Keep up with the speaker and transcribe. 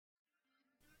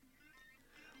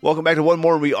Welcome back to One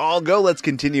More We All Go. Let's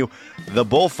continue the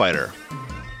Bullfighter.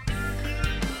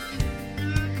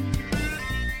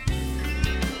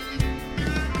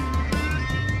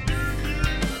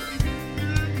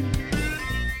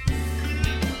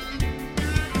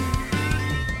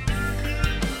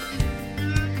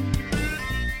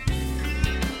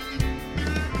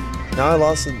 Now I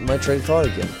lost my train of thought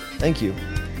again. Thank you.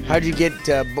 How'd you get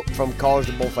from college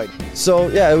to bullfighting? So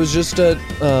yeah, it was just a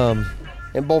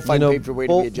And bullfighting paved your way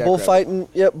to be a jackrabbit. bullfighting.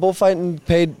 Yeah, bullfighting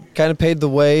paid the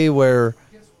way where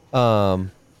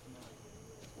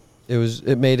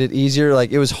it made it easier.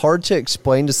 Like, it was hard to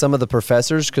explain to some of the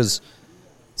professors because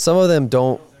some of them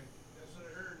don't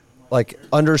like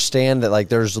understand that like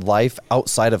there's life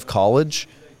outside of college.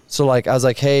 So like I was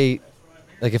like, hey,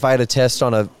 like if I had a test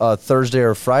on a Thursday or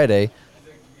a Friday,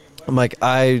 I'm like,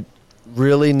 I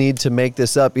really need to make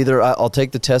this up. Either I'll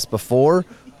take the test before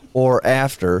or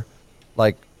after,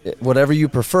 like whatever you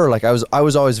prefer. Like I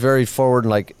was always very forward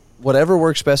and like whatever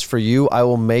works best for you, I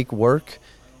will make work.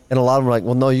 And a lot of them are like,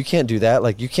 well, no, you can't do that.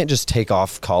 Like you can't just take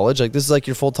off college. Like this is like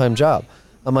your full-time job.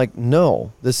 I'm like,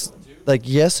 no, this like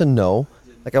yes and no.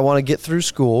 Like I want to get through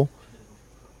school,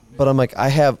 but I'm like, I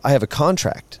have a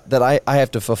contract that I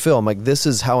have to fulfill. I'm like, this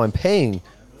is how I'm paying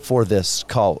for this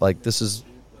call. Like this is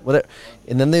whatever.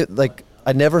 And then they like,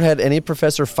 I never had any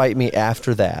professor fight me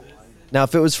after that. Now,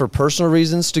 if it was for personal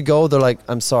reasons to go, they're like,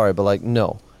 I'm sorry, but like,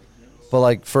 no. But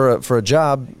like for a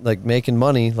job, like making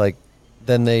money, like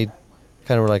then they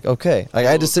kind of were like, okay. Like,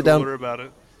 I had to sit down. About it.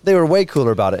 They were way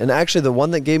cooler about it. And actually the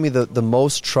one that gave me the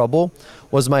most trouble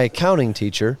was my accounting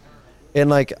teacher. And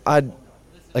like, I'm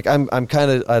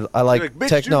kind of, I like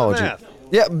technology.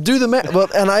 Yeah, do the math. Well,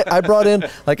 and I brought in,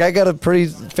 like, I got a pretty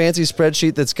fancy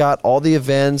spreadsheet that's got all the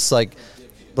events, like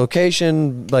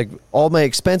location, like all my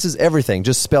expenses, everything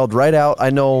just spelled right out.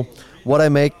 I know what I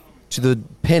make to the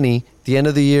penny at the end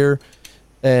of the year.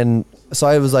 And so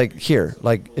I was like, here,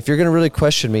 like, if you're going to really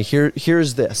question me,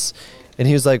 here's this. And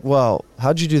he was like, well,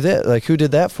 how'd you do that? Like, who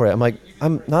did that for you? I'm like,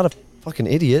 I'm not a fucking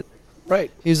idiot. Right.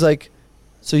 He's like,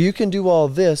 so you can do all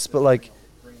this, but like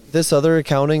this other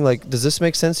accounting, like, does this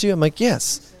make sense to you? I'm like,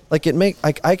 yes. Like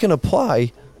I can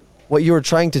apply what you were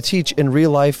trying to teach in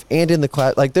real life and in the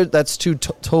class. Like that's two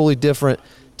totally different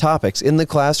topics, in the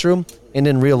classroom and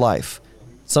in real life.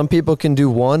 Some people can do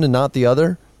one and not the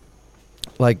other.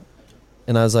 Like,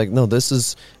 and I was like, no, this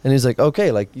is, and he's like,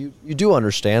 okay, like you do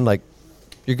understand, like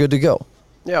you're good to go.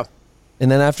 Yeah. And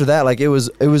then after that, like it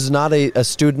was not a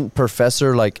student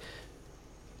professor, like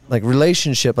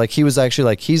relationship. Like he was actually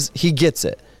like, he gets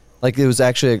it. Like it was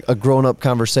actually a grown up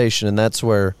conversation. And that's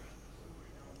where,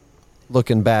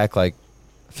 looking back, like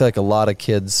I feel like a lot of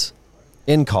kids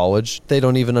in college, they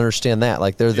don't even understand that.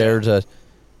 Like they're there to,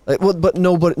 like, well, but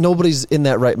nobody's in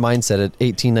that right mindset at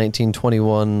 18, 19,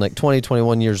 21, like 20,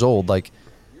 21 years old. Like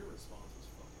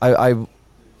I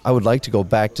would like to go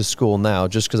back to school now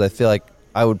just because I feel like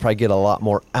I would probably get a lot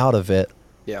more out of it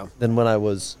than when I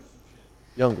was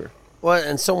younger. Well,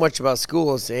 and so much about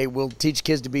school is, hey, we'll teach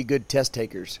kids to be good test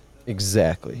takers.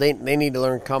 Exactly. They need to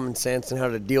learn common sense and how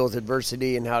to deal with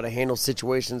adversity and how to handle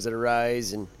situations that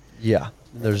arise. And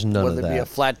there's none of that. Whether it be a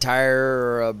flat tire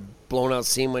or a blown out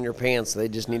seam on your pants, they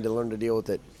just need to learn to deal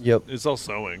with it. Yep. It's all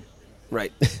sewing.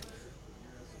 Right.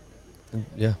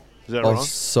 Yeah. Is that wrong?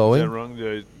 Sewing? Is that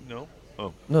wrong? No?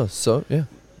 Oh. No, yeah.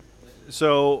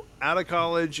 So, out of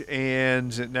college,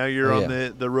 and now you're on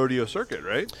the rodeo circuit,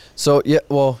 right? So, yeah,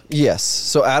 well, yes.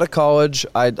 So, out of college,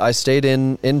 I stayed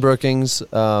in Brookings,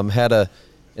 had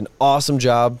an awesome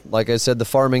job. Like I said, the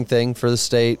farming thing for the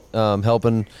state,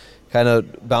 helping kind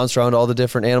of bounce around all the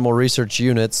different animal research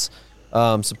units,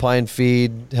 supplying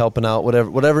feed, helping out,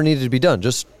 whatever needed to be done,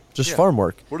 just farm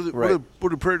work. What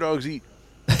do prairie dogs eat?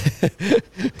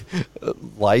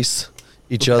 Lice.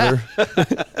 Each other.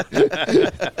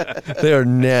 They are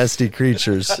nasty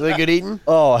creatures. Are they good eating?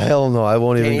 Oh, hell no. I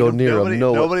won't even go near them.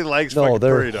 Nobody likes fucking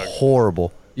prairie dogs. They're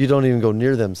horrible. You don't even go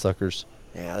near them suckers.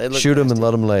 Yeah, they look Shoot them nasty. and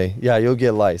let them lay. Yeah, you'll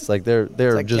get lice. Like they're It's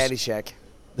like just Caddyshack.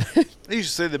 They used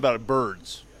to say that about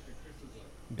birds.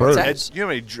 birds. You know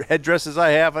how many headdresses I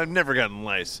have? I've never gotten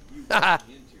lice.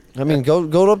 I mean,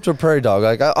 go up to a prairie dog.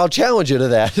 Like I'll challenge you to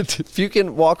that. If you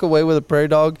can walk away with a prairie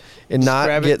dog and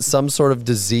not get some sort of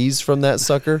disease from that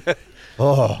sucker,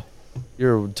 oh,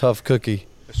 you're a tough cookie.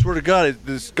 I swear to God,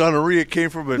 this gonorrhea came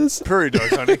from a prairie dog,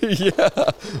 honey. Yeah.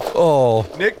 Oh.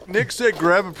 Nick said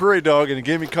grab a prairie dog and it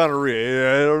gave me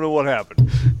gonorrhea. I don't know what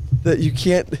happened. That you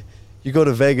can't. You go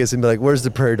to Vegas and be like, "Where's the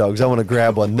prairie dogs? I want to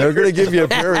grab one." They're gonna give you a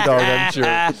prairie dog, I'm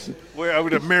sure. Where I'm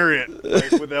gonna marry it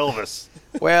like with Elvis.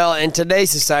 Well, in today's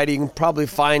society, you can probably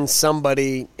find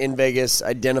somebody in Vegas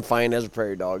identifying as a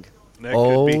prairie dog. That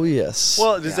Oh, could be. yes.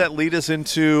 Well, does that lead us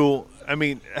into? I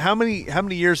mean, how many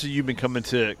years have you been coming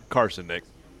to Carson, Nick?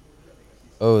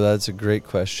 Oh, that's a great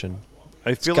question.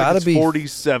 I feel gotta like it's be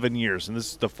 47 years, and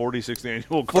this is the 46th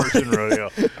annual Carson Rodeo.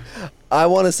 I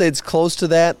want to say it's close to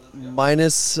that,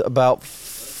 minus about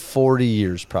 40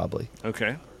 years probably.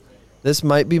 Okay. This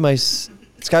might be it's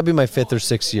got to be my 5th or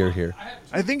 6th year here.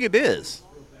 I think it is.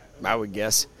 I would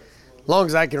guess. As long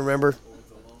as I can remember.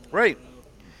 Right.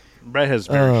 Brett has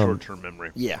very short-term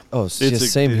memory. Yeah. Oh,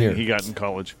 same here. He got in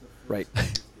college. Right.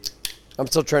 I'm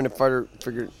still trying to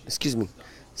figure. Excuse me,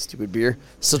 stupid beer.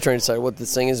 Still trying to decide what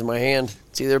this thing is in my hand.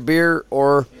 It's either beer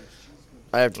or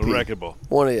I have to The pee. racquetball.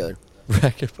 One or the other.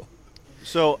 Racquetball.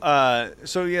 So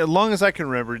yeah, as long as I can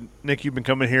remember, Nick, you've been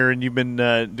coming here and you've been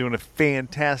doing a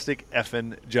fantastic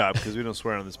effing job because we don't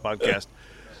swear on this podcast.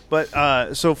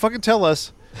 But so fucking tell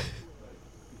us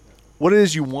what it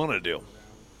is you want to do.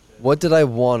 What did I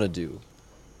want to do?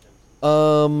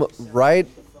 Right.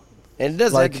 And it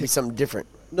doesn't Like- have to be something different.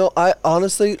 No, I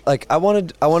honestly I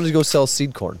wanted to go sell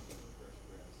seed corn.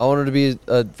 I wanted to be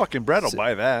a Fucking Brett will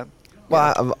buy that.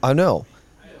 well, I know,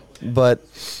 but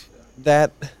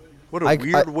that What a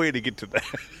weird way to get to that.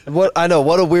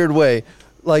 what a weird way,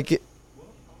 like,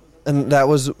 and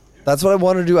that's what I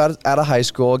wanted to do out of high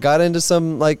school. I got into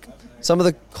some of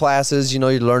the classes,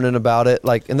 you're learning about it,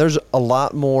 and there's a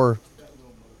lot more,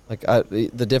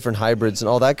 the different hybrids and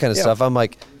all that kind of stuff. I'm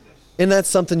like, and that's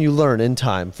something you learn in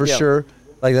time for sure.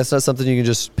 That's not something you can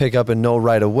just pick up and know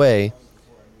right away.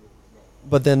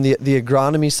 But then the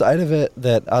agronomy side of it,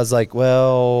 that I was like,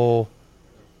 well,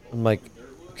 I'm like,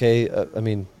 okay, I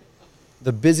mean,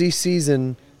 the busy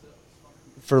season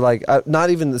for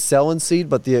not even the selling seed,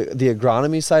 but the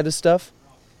agronomy side of stuff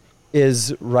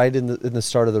is right in the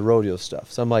start of the rodeo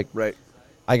stuff. So I'm like, Right.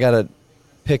 I gotta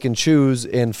pick and choose,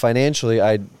 and financially,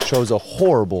 I chose a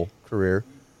horrible career.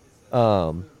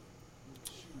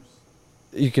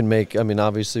 You can make,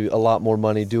 obviously, a lot more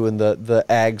money doing the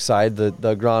ag side, the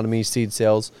agronomy, seed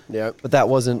sales. Yeah. But that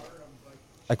wasn't.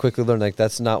 I quickly learned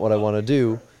that's not what I want to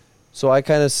do. So I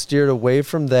kind of steered away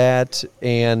from that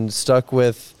and stuck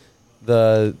with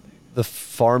the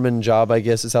farming job, I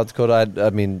guess, in South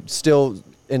Dakota. Still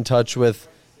in touch with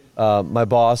my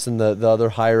boss and the other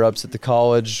higher ups at the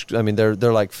college.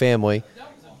 They're like family.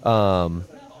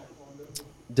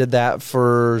 Did that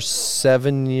for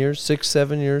 7 years,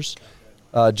 6-7 years.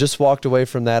 Just walked away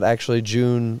from that actually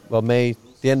May,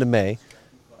 the end of May.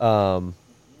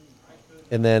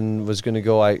 And then was going to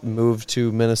go, I moved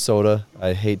to Minnesota.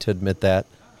 I hate to admit that.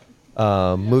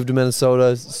 Moved to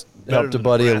Minnesota, helped a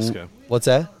buddy. Nebraska. What's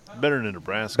that? Better than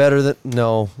Nebraska. Better than,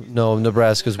 no,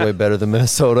 Nebraska's way better than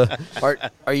Minnesota.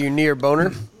 Are you near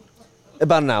Boner?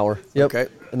 About an hour. Yep. Okay.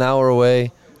 An hour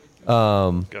away.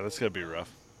 God, that's got to be rough.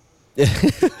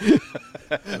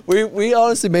 We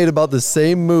honestly made about the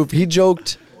same move. He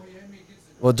joked,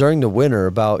 during the winter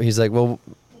about, he's like, well,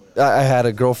 I had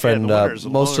a girlfriend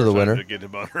most of the winter. To get to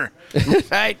Boner.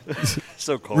 Right.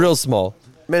 So cold. Real small.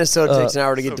 Minnesota takes an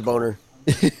hour to get to Boner.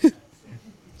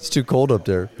 It's too cold up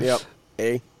there. Yep.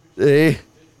 Hey.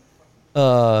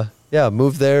 Yeah,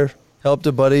 moved there, helped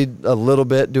a buddy a little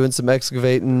bit doing some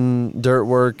excavating, dirt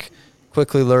work.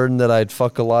 Quickly learned that I'd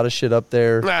fuck a lot of shit up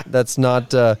there. That's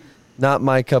not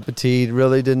my cup of tea.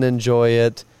 Really didn't enjoy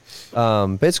it.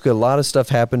 Basically, a lot of stuff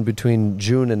happened between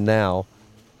June and now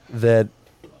that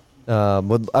I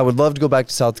would love to go back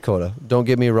to South Dakota. Don't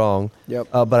get me wrong. Yep.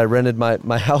 But I rented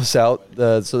my house out.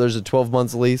 So there's a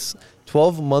 12-month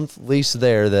lease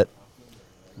there that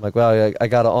I'm like, well, I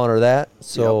got to honor that.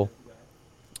 So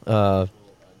was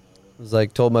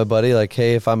told my buddy,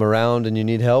 hey, if I'm around and you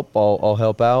need help, I'll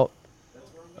help out.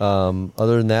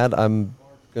 Other than that, I'm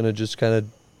going to just kind of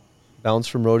bounce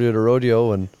from rodeo to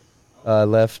rodeo, and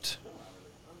left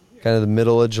kind of the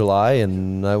middle of July,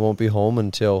 and I won't be home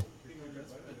until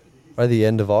by the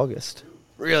end of August.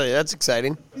 Really? That's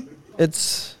exciting.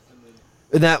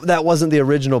 That wasn't the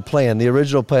original plan. The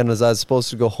original plan was I was supposed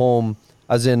to go home.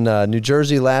 I was in New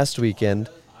Jersey last weekend,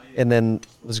 and then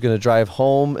was going to drive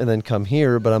home and then come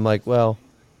here, but I'm like, well,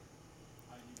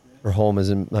 or home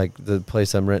isn't the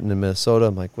place I'm renting in Minnesota.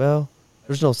 I'm like, well,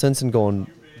 there's no sense in going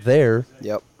there.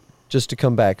 Yep. Just to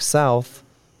come back south.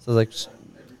 So I was like,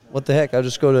 what the heck? I'll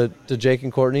just go to Jake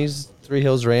and Courtney's Three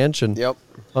Hills Ranch and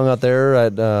hung out there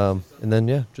and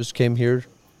then just came here,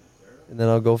 and then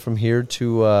I'll go from here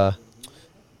to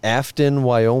Afton,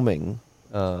 Wyoming.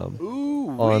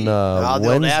 On the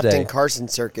Wednesday. Afton Carson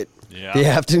circuit. Yeah. The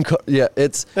Afton,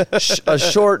 it's a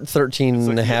short 13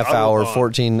 and a half hour,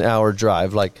 14-hour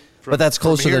drive. But that's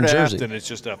closer from here than to Jersey. Afton, it's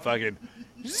just a fucking.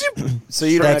 So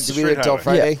you don't have to be there till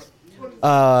Friday?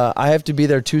 I have to be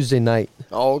there Tuesday night.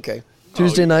 Oh, okay.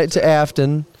 Tuesday night to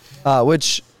Afton,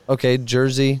 which, okay,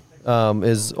 Jersey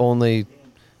is only,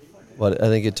 what, I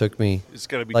think it took me It's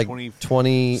got to be like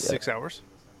 26 hours.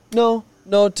 No,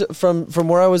 from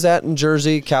where I was at in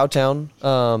Jersey, Cowtown,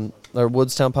 or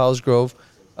Woodstown, Powell's Grove,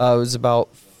 it was about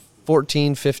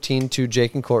 14, 15 to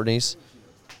Jake and Courtney's.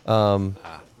 And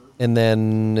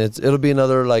then it'll be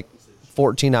another like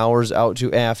 14 hours out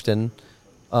to Afton.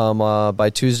 By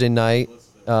Tuesday night,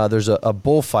 there's a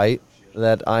bullfight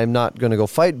that I'm not going to go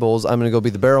fight bulls. I'm going to go be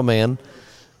the barrel man,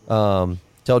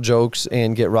 tell jokes,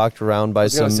 and get rocked around by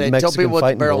some Mexican tell people what the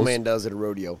fighting barrel bulls. man does at a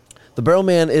rodeo. The barrel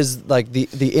man is like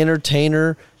the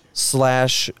entertainer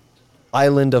 /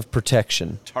 island of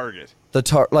protection. Target.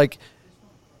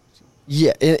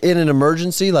 Yeah, in an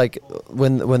emergency, like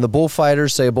when the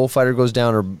bullfighters, say a bullfighter goes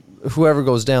down or whoever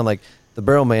goes down, like the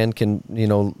barrel man can,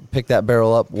 pick that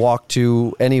barrel up, walk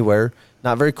to anywhere,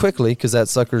 not very quickly because that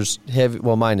sucker's heavy.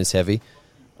 Well, mine is heavy.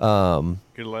 Get a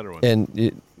lighter one.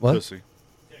 And what? Pussy.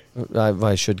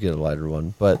 I should get a lighter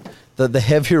one, but the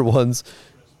heavier ones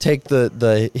take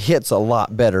the hits a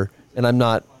lot better, and I'm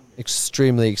not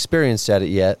extremely experienced at it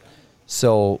yet,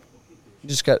 so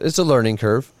it's a learning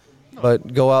curve.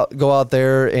 But go out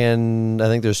there, and I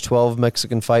think there's 12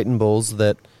 Mexican fighting bulls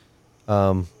that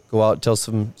go out, tell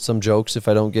some jokes if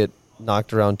I don't get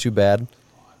knocked around too bad,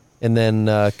 and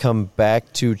then come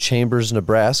back to Chambers,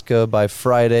 Nebraska by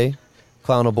Friday,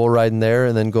 clown a bull riding there,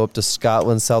 and then go up to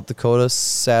Scotland, South Dakota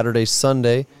Saturday,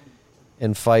 Sunday,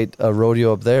 and fight a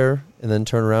rodeo up there, and then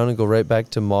turn around and go right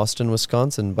back to Mauston,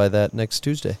 Wisconsin by that next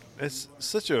Tuesday. It's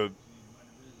such it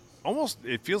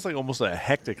feels like almost a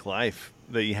hectic life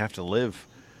that you have to live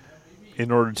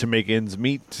in order to make ends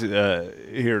meet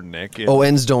here, Nick. And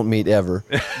ends don't meet ever.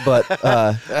 But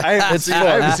I haven't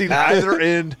seen either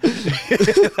end in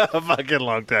a fucking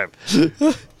long time.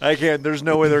 There's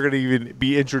no way they're going to even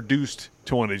be introduced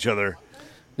to one another.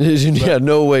 Yeah,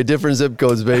 no way. Different zip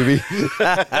codes, baby.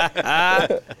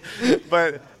 But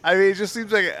I mean, it just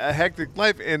seems like a hectic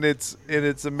life, and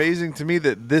it's amazing to me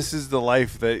that this is the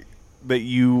life that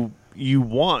you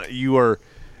want. You're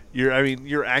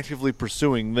actively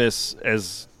pursuing this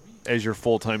as your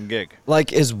full-time gig.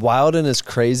 Like, as wild and as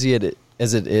crazy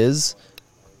as it is,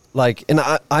 like, and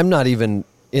I'm not even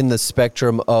in the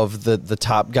spectrum of the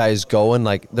top guys going.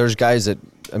 Like, there's guys that,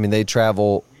 they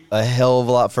travel a hell of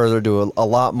a lot further, do a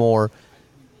lot more,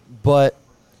 but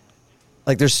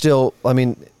like there's still,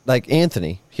 like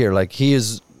Anthony here, like he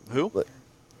is who?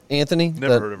 Anthony.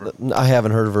 Never heard of her. I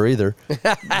haven't heard of her either,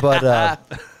 but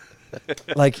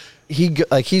like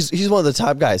he's one of the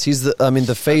top guys. He's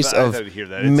the face of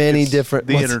many different.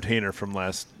 The entertainer from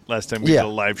last time we did a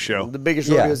live show. The biggest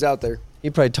rodeos out there. He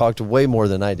probably talked way more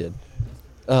than I did,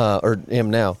 or am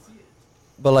now,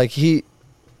 but like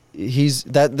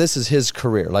this is his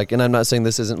career. Like, and I'm not saying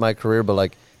this isn't my career, but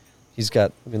like he's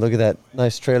got, look at that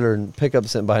nice trailer and pickup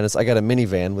sitting behind us. I got a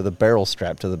minivan with a barrel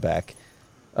strapped to the back.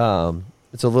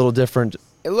 It's a little different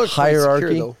hierarchy.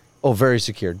 Secure, though. Oh, very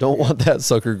secure. Don't want that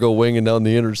sucker go winging down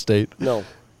the interstate. No.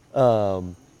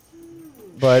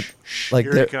 But like,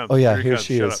 here he comes. Oh yeah, here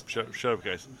she is. Shut up,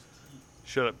 guys.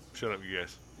 Shut up, you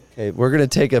guys. Okay, we're gonna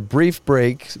take a brief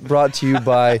break. Brought to you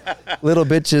by little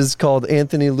bitches called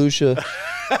Anthony Lucia.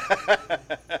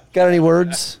 Got any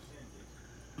words?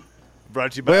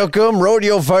 Brought to you by Welcome,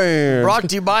 rodeo fans. Brought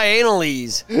to you by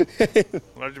Annalise. Brought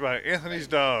to you by Anthony's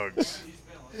Dogs.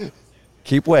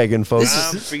 Keep wagging,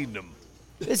 folks. I'm feeding them.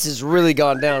 This has really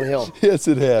gone downhill. Yes,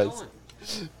 it has.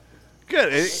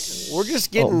 Good. We're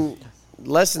just getting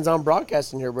lessons on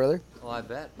broadcasting here, brother. Well, I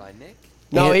bet by Nick.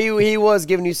 No, he was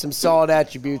giving you some solid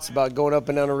attributes about going up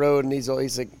and down the road, and he's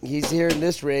like, he's here in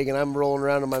this rig, and I'm rolling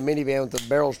around in my minivan with the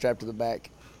barrel strapped to the back.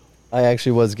 I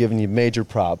actually was giving you major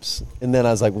props, and then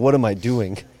I was like, what am I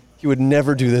doing? He would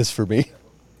never do this for me.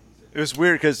 It was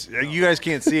weird because you guys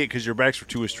can't see it because your backs were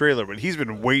to his trailer, but he's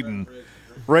been waiting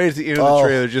right at the end of the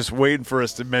trailer, just waiting for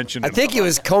us to mention I him. think he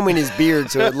was combing his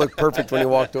beard, so it looked perfect when he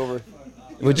walked over.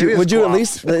 Would you at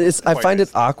least? I find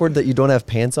it awkward that you don't have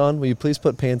pants on. Will you please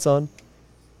put pants on?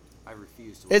 I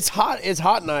refuse to. It's hot. It's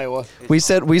hot in Iowa. We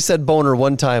said boner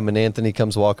one time, and Anthony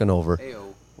comes walking over.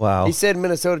 Ayo. Wow. He said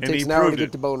Minnesota And takes he an hour to proved get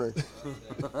it. to boner.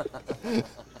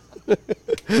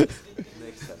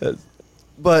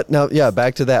 But now, yeah,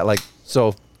 back to that. Like,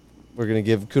 so we're gonna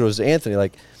give kudos to Anthony.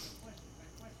 Like,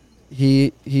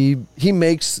 he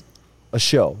makes a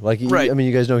show. Like, Right.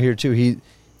 you guys know here too.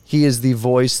 He is the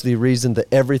voice, the reason, the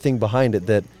everything behind it.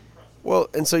 That Well,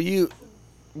 and so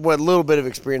what little bit of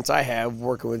experience I have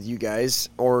working with you guys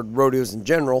or rodeos in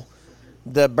general,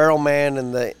 the barrel man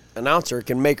and the announcer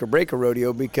can make or break a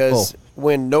rodeo because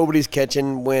when nobody's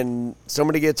catching, when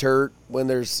somebody gets hurt, when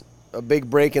there's a big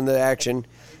break in the action,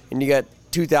 and you got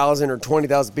 2,000 or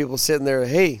 20,000 people sitting there.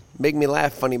 Hey, make me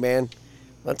laugh, funny man.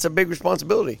 That's a big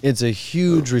responsibility. It's a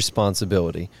huge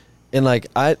responsibility, and like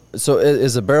so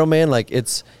as a barrel man, like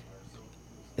it's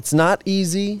not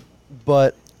easy,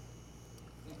 but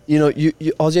you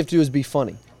all you have to do is be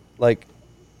funny. Like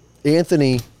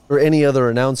Anthony or any other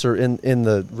announcer in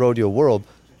the rodeo world,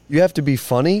 you have to be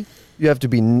funny. You have to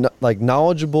be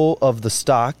knowledgeable of the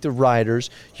stock, the riders.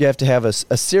 You have to have a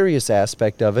serious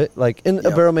aspect of it, like and a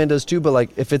barrel man does too. But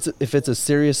like if it's a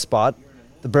serious spot,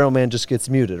 the barrel man just gets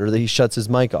muted or he shuts his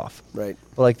mic off. Right.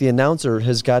 But like the announcer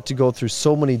has got to go through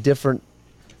so many different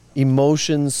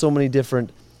emotions, so many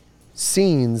different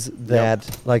scenes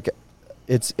that like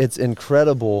it's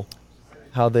incredible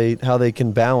how they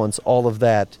can balance all of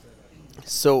that.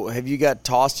 So have you got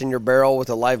tossed in your barrel with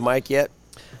a live mic yet?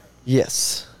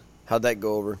 Yes. How'd that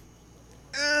go over?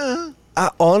 I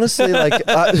honestly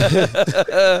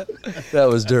that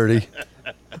was dirty.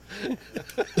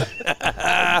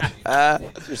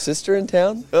 Is your sister in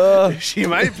town? She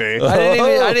might be.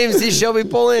 I didn't even see Shelby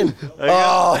pull in.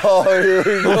 Oh, here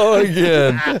we go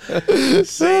again.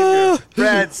 Saved me.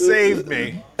 Brad saved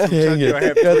me. Dang it. I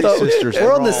have I three thought- sisters.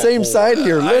 we're on the same side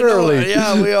here, literally.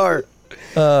 Yeah, we are.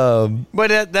 Um,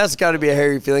 But that's got to be a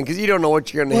hairy feeling because you don't know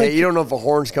what you're going to Like- hit. You don't know if a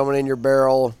horn's coming in your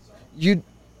barrel.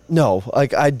 No,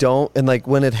 like I don't. And like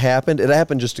when it happened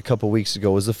just a couple weeks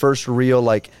ago. It was the first real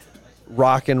like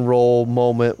rock and roll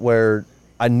moment where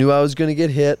I knew I was going to get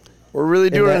hit. We're really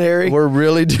And doing it, Harry. We're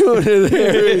really doing it,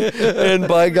 Harry. And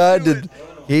by God, did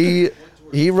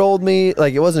he rolled me,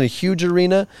 like it wasn't a huge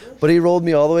arena, but he rolled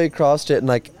me all the way across it. And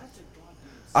like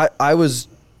I was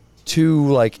too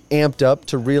like amped up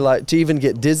to realize, to even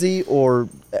get dizzy or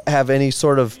have any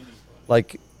sort of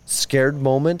like scared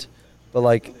moment. But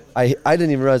like I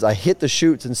didn't even realize I hit the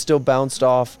chutes and still bounced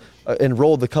off and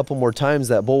rolled a couple more times.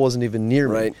 That bull wasn't even near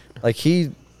me. Right. Like he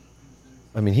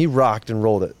rocked and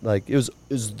rolled it. Like it was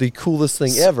the coolest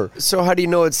thing ever. So how do you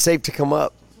know it's safe to come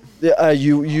up?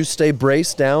 You stay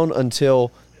braced down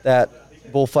until that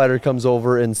bullfighter comes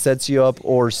over and sets you up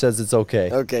or says it's okay.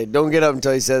 Okay, don't get up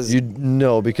until he says. You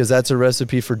know, because that's a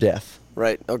recipe for death.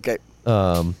 Right. Okay.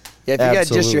 Yeah, Yeah, if you got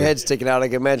just your head sticking out, I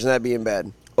can imagine that being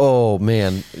bad. Oh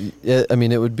man, I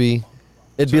mean it'd be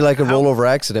like a rollover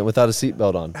accident without a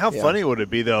seatbelt on. How funny would it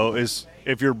be though? Is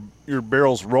if your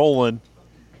barrel's rolling,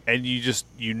 and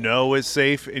you know it's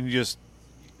safe, and you just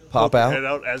Pop poke your out. head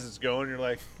out as it's going. You're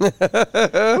like,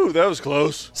 ooh, that was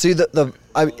close. See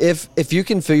if you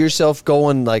can feel yourself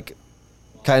going like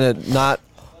kind of not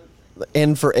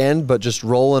end for end, but just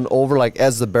rolling over like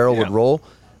as the barrel would roll,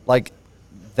 like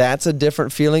that's a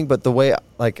different feeling. But the way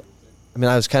like. I mean,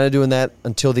 I was kind of doing that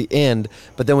until the end,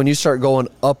 but then when you start going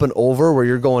up and over, where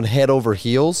you're going head over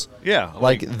heels, Yeah,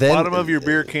 like then bottom of your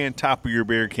beer can, top of your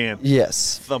beer can,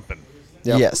 yes, thumping.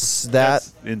 yes,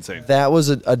 That's insane. That was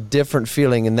a different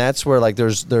feeling, and that's where like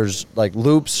there's like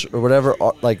loops or whatever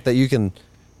like that you can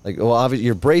like. Well, obviously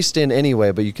you're braced in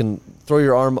anyway, but you can throw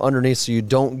your arm underneath so you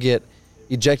don't get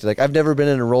ejected. Like I've never been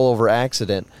in a rollover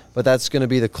accident, but that's going to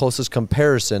be the closest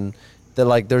comparison. That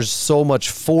like there's so much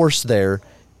force there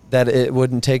that it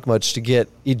wouldn't take much to get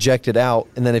ejected out.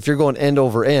 And then if you're going end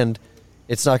over end,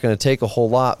 it's not going to take a whole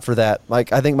lot for that.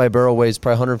 Like I think my barrel weighs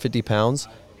probably 150 pounds.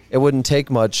 It wouldn't take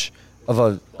much of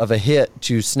a hit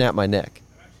to snap my neck.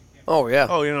 Oh yeah.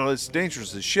 Oh, it's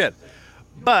dangerous as shit.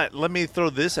 But let me throw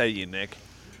this at you, Nick.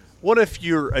 What if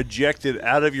you're ejected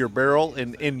out of your barrel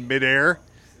and in midair?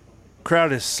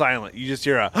 Crowd is silent. You just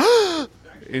hear a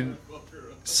in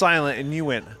silent, and you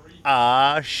went,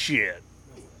 shit.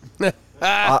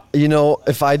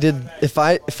 If I did And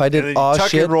then you tuck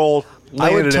shit, and roll, I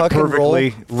would landed tuck it and roll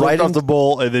perfectly, right right off into- the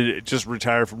bull, and then it just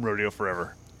retire from rodeo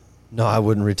forever. no, I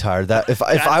wouldn't retire that. If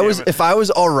I damn was it. if I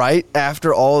was all right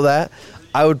after all of that,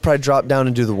 I would probably drop down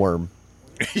and do the worm.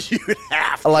 You would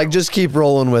have to. Like just keep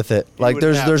rolling with it. Like would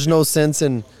there's have no sense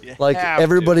in like have to.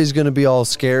 everybody's gonna be all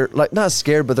scared. Like not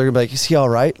scared, but they're gonna be like, is he all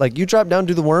right? Like you drop down,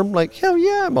 do the worm. Like hell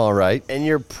yeah, I'm all right. And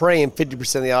you're praying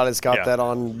 50% of the audience got Yeah. that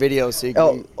on video, so you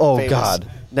can be Oh famous.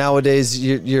 God! Nowadays,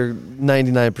 you're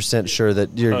 99% sure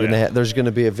that you're Oh, gonna yeah. there's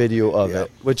gonna be a video of Yeah.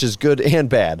 it, which is good and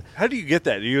bad. How do you get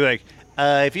that? Are you like,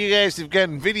 if you guys have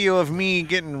gotten video of me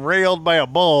getting railed by a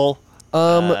bull,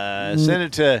 send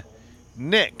it to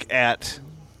Nick at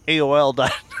AOL.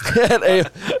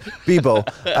 Bebo,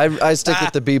 I stick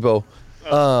with the Bebo.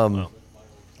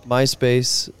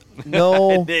 MySpace.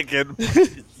 No, Nick and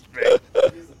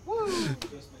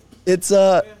it's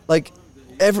like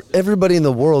everybody in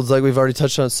the world's like we've already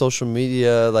touched on social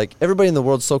media. Like everybody in the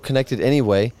world's so connected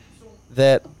anyway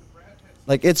that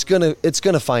like it's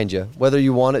gonna find you whether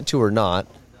you want it to or not.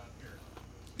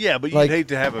 Yeah, but you'd Like- hate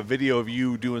to have a video of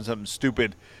you doing something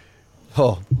stupid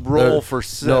Oh, roll there- for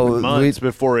 7 no, months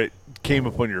before it came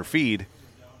up on your feed.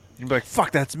 You'd be like,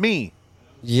 fuck, that's me.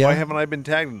 Yeah. Why haven't I been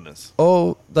tagged in this?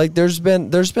 Oh, like there's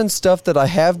been stuff that I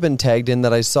have been tagged in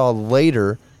that I saw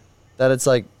later, that it's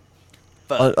like,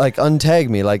 like untag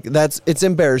me. Like it's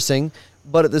embarrassing,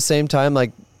 but at the same time,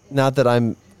 like not that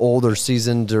I'm old or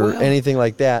seasoned or anything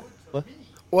like that. What?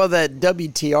 Well, that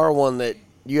WTR one that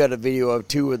you had a video of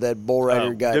too, with that bull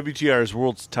rider guy, WTR is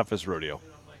world's toughest rodeo.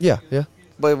 Yeah, yeah.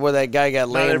 but where that guy got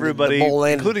Not landed, everybody, the bull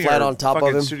landed including flat our on top fucking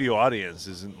of him. studio audience,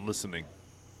 isn't listening.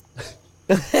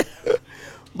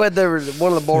 But there was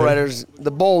one of the bull riders. The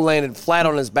bull landed flat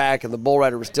on his back, and the bull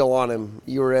rider was still on him.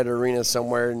 You were at an arena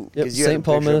somewhere, and Yep, 'cause you had a St.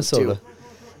 Paul, picture of him, Minnesota. too.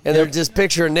 And they're just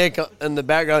picturing Nick in the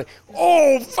background.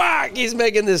 Oh fuck! He's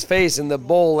making this face, and the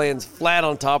bull lands flat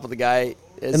on top of the guy.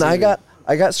 And I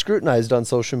got scrutinized on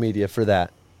social media for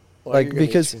that, like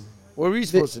because. What were you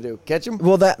supposed to do? Catch him?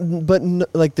 Well,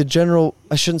 like the general,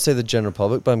 I shouldn't say the general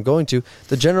public, but I'm going to.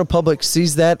 The general public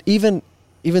sees that, even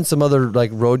some other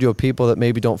like rodeo people that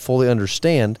maybe don't fully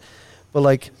understand, but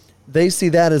like they see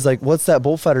that as like, what's that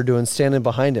bullfighter doing standing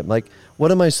behind him? Like, what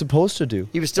am I supposed to do?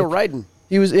 He was still riding.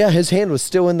 He was, yeah, his hand was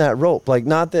still in that rope. Like,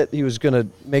 not that he was going to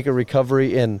make a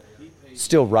recovery and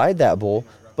still ride that bull,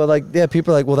 but like, yeah,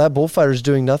 people are like, well, that bullfighter's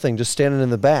doing nothing, just standing in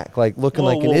the back, like looking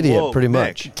like an idiot, pretty Nick.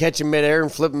 much. Catch him midair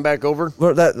and flip him back over.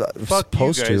 Well, that Fuck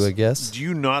you supposed guys. to, I guess. Do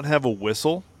you not have a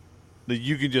whistle that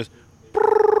you can just?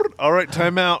 All right,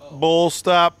 timeout. Bull,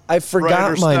 stop. I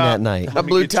forgot Rider, mine stop. that night. Let I me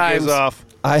blew get you guys times. off.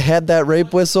 I had that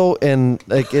rape whistle, and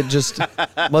like it just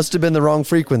must have been the wrong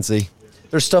frequency.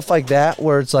 There's stuff like that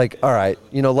where it's like, all right,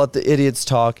 let the idiots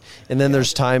talk, and then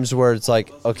there's times where it's like,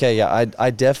 okay, yeah, I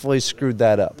definitely screwed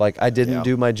that up. Like I didn't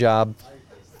do my job,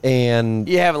 and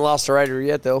You haven't lost a rider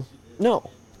yet, though. no,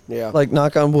 Yeah. like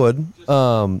knock on wood.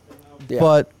 Yeah.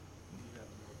 But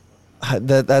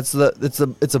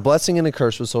it's a blessing and a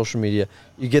curse with social media.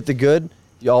 You get the good,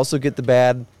 you also get the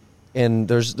bad, and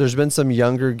there's been some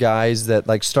younger guys that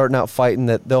like starting out fighting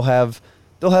that they'll have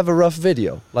a rough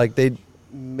video, like they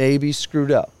maybe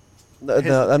screwed up. No,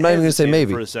 I'm not even gonna say Hesitated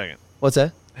maybe. for a second. What's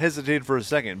that? Hesitated for a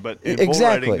second, but in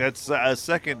Exactly. bull riding, that's a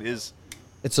second is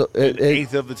It's an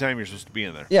eighth of the time you're supposed to be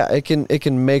in there. yeah, it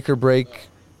can make or break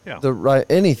Yeah. the right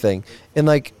anything, and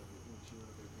like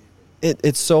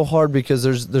it's so hard because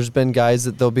there's been guys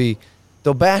that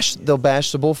they'll bash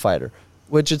the bullfighter,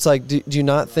 which it's like, do you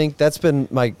not think that's been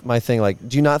my thing? Like,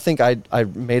 do you not think I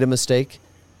made a mistake?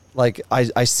 Like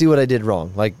I see what I did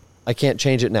wrong. Like I can't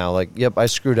change it now. Like, yep, I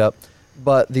screwed up.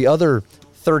 But the other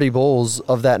 30 bulls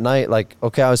of that night, like,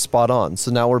 okay, I was spot on. So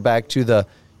now we're back to the,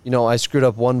 I screwed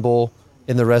up one bull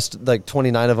and the rest, like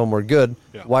 29 of them were good.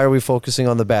 Yeah. Why are we focusing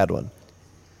on the bad one?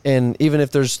 And even if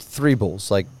there's 3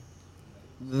 bulls, like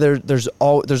there's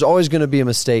always going to be a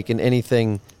mistake in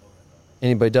anything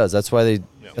anybody does. That's why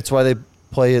they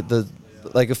play it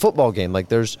like a football game.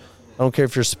 Like I don't care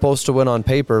if you're supposed to win on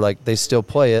paper, like they still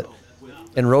play it.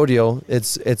 In rodeo,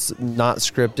 it's not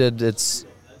scripted. It's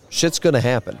shit's going to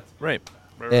happen. Right.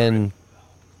 And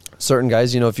certain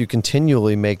guys, if you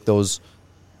continually make those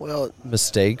Well,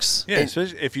 mistakes, Yeah,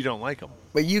 especially if you don't like them.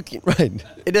 but you can. right?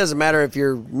 It doesn't matter if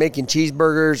you're making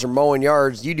cheeseburgers or mowing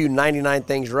yards. You do 99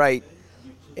 things right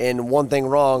and one thing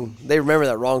wrong. They remember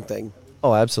that wrong thing.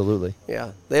 Oh, absolutely.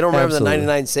 Yeah. They don't remember Absolutely. the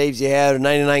 99 saves you had or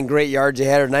 99 great yards you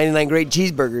had or 99 great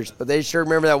cheeseburgers, but they sure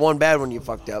remember that one bad one you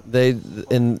fucked up.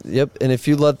 And if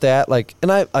you let that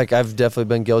I've definitely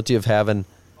been guilty of having,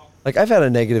 like, I've had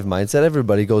a negative mindset.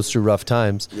 Everybody goes through rough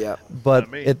times. Yeah. But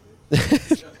Not me. it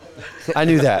I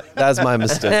knew that. That was my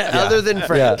mistake. Yeah. Other than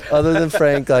Frank. Yeah, other than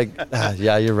Frank, like,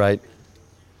 yeah, you're right.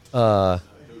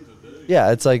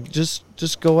 Yeah, it's like just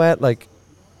go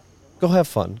have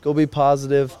fun. Go be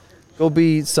positive. Go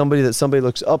be somebody that somebody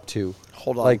looks up to.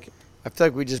 Hold on. Like, I feel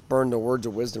like we just burned the words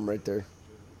of wisdom right there.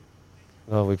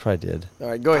 oh, we probably did. All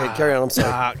right, go ahead. Carry on. I'm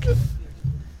sorry.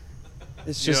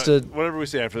 It's You just know, a whatever we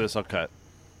say after this, I'll cut.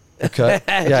 cut.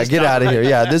 Yeah, get out of here.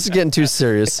 Yeah, this is getting too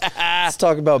serious. Let's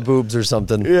talk about boobs or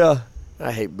something. Yeah.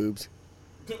 I hate boobs.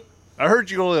 I heard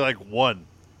you only like one.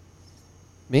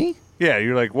 Me? Yeah,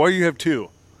 you're like, why do you have 2?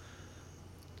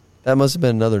 That must have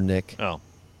been another Nick. Oh, all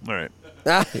right.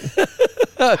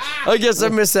 I guess I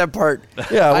missed that part.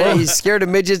 Yeah, well, He's scared of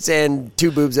midgets and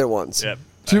 2 boobs at once. Yep.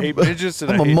 I hate midgets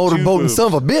and I'm I a hate motorboating two son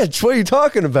of a bitch. What are you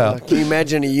talking about? Can you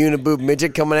imagine a uniboob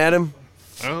midget coming at him?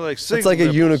 I don't like It's single like a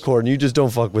nipples. unicorn. You just don't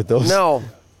fuck with those. No.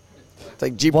 It's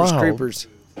like Jeepers Wow. Creepers.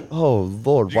 Oh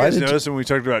Lord, Did you why guys did you? notice when we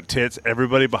talked about tits,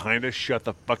 everybody behind us shut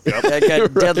the fuck up? That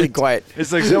got deadly quiet.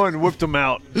 It's like someone whipped them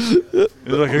out. It's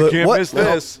like, I can't What? miss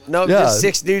this. No, Yeah. just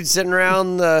 6 dudes sitting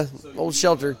around the old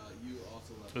shelter.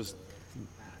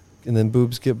 and then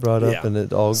boobs get brought up, Yeah. and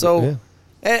it all. So,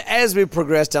 yeah. as we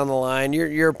progress down the line,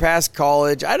 you're past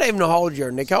college. I don't even know how old you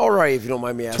are, Nick. How old are you, if you don't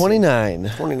mind me asking?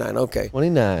 29. 29, okay.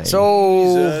 29.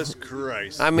 So, Jesus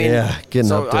Christ. I mean, Yeah, getting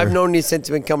so up there. I've known you since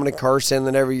you've been coming to Carson,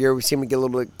 and every year we seem to get a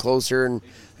little bit closer, and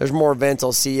there's more events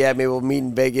I'll see you at. Maybe we'll meet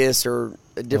in Vegas or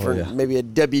a different, yeah. maybe a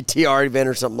WTR event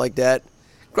or something like that.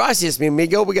 Gracias, mi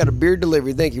amigo. We got a beer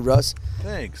delivery. Thank you, Russ.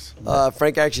 Thanks.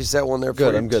 Frank actually set one there for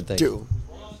Good, you, I'm good, thanks. too.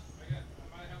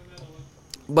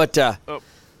 But,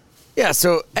 yeah,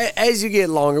 so as you get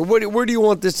longer, where do you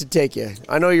want this to take you?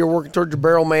 I know you're working towards your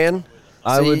barrel man.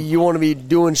 So you want to be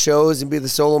doing shows and be the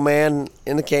solo man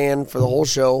in the can for the whole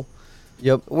show.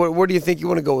 Yep. Where do you think you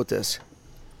want to go with this?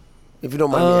 If you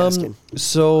don't mind me asking.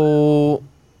 So,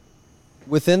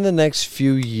 within the next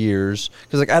few years,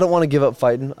 because like I don't want to give up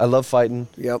fighting. I love fighting.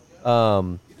 Yep.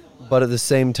 But at the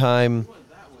same time,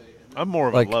 I'm more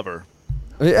of like- a lover.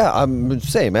 yeah, I'm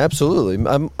same. Absolutely.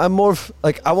 I'm more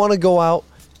like I want to go out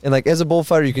and like as a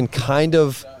bullfighter, you can kind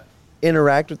of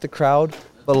interact with the crowd,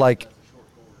 but like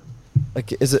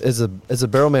as a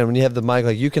barrel man, when you have the mic,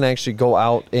 like you can actually go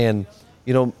out and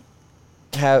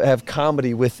have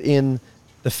comedy within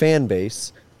the fan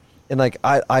base, and like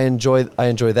I enjoy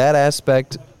that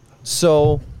aspect.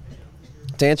 So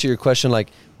to answer your question, like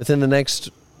within the next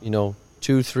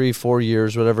 2, 3, 4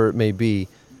 years, whatever it may be,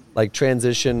 like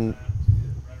transition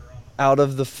out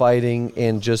of the fighting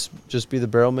and just be the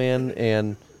barrel man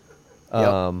and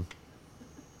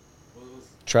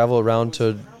travel around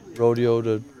to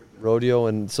rodeo.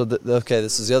 And so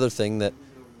this is the other thing that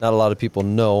not a lot of people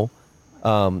know.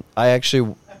 I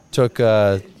actually took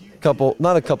a couple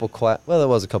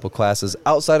classes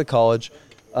outside of college.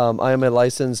 I am a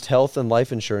licensed health and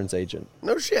life insurance agent.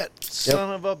 No shit.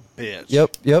 Son of a bitch.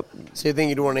 Yep. So you think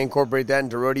you'd want to incorporate that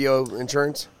into rodeo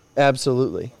insurance?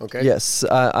 Absolutely. Okay. Yes,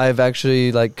 I've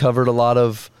actually like covered a lot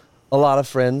of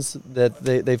friends that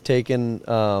they've taken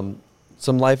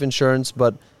some life insurance,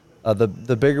 but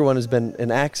the bigger one has been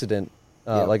an accident,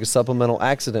 like a supplemental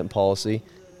accident policy,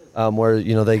 where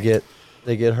they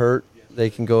get hurt, they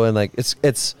can go in like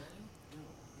it's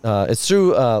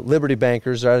through Liberty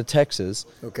Bankers. They're out of Texas.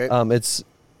 Okay. It's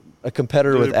a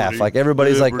competitor with Liberty. F. Like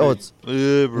everybody's like, oh, it's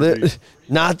Liberty.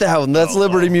 not that one. That's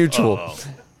Liberty Mutual.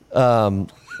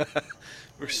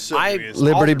 We're so I- serious.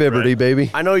 Liberty Alfred, Bibberty,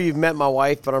 baby. I know you've met my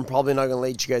wife, but I'm probably not going to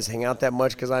let you guys hang out that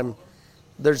much because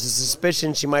there's a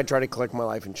suspicion she might try to collect my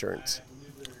life insurance.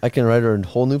 I can write her a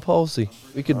whole new policy.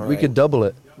 We could double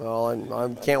it. Well, I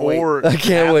can't wait. Or I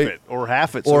can't half wait. it. Or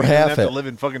half it. So Or you don't half have to it. live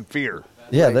in fucking fear.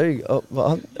 Yeah, Right. there you go.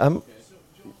 Well,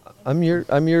 I'm your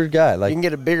guy. You Like can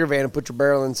get a bigger van and put your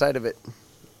barrel inside of it.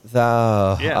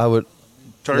 Yeah. I would.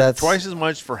 Charge That's- twice as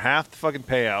much for half the fucking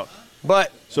payout.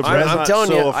 But So Brad's I'm not telling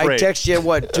so you, afraid. I texted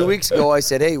you, 2 weeks ago? I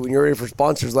said, hey, when you're ready for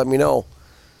sponsors, let me know.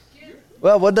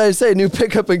 Well, what did I say? New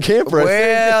pickup and camper. I think.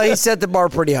 Well, he set the bar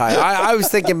pretty high. I was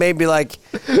thinking maybe like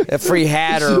a free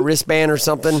hat or a wristband or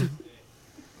something.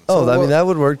 Oh, So I what- mean that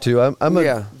would work too. I'm a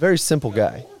Yeah. very simple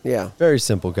guy. Yeah. Very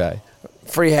simple guy.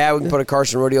 Free hat. We can put a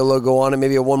Carson Rodeo logo on it.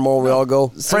 Maybe a one more we all go.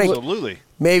 Frank, Absolutely.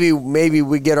 maybe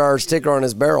we get our sticker on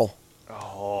his barrel.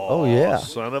 Oh yeah.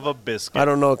 Son of a biscuit. I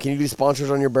don't know. Can you do sponsors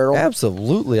on your barrel?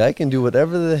 Absolutely. I can do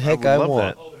whatever the heck I would love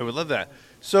want. That. I would love that.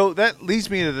 So that leads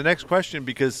me to the next question,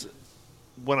 because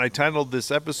when I titled this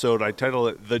episode, I titled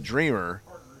it "The Dreamer,"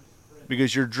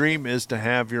 because your dream is to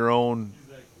have your own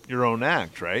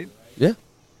act, right? Yeah.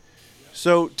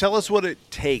 So tell us what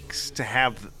it takes to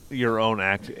have your own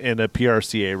act in a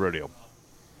PRCA rodeo.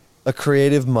 A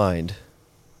creative mind.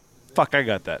 Fuck, I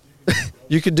got that.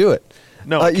 You could do it.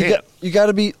 No, I can't. You got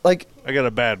to be like. I got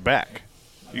a bad back.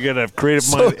 You got to have creative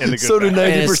mind and a good So do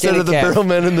back. 90% of the calf. barrel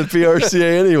men in the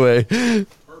PRCA anyway.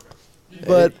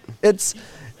 But it's.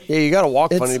 Yeah, you got to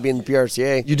walk It's- funny to be in the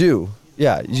PRCA. You do.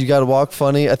 Yeah, you got to walk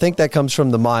funny. I think that comes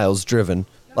from the miles driven.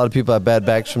 A lot of people have bad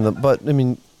backs from them. But, I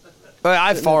mean, But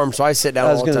I farm, so I sit down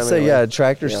I was all the going time. to say,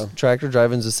 anyway. yeah, tractor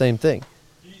driving's the same thing.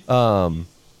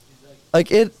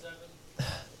 Like it,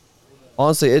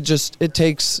 honestly, it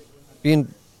takes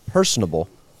being personable.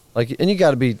 Like, and you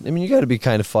got to be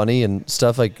kind of funny and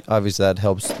stuff. Like, obviously that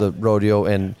helps the rodeo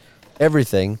and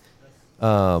everything.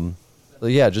 But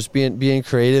yeah, just being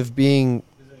creative, being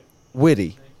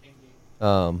witty.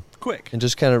 Quick. And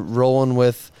just kind of rolling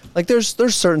with, like, there's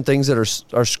certain things that are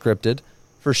scripted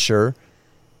for sure,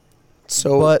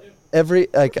 So, but every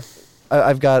like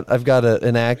I've got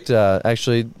an act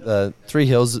actually Three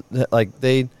Hills, like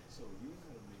they've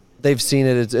seen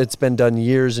it. It's been done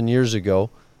years and years ago,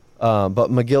 but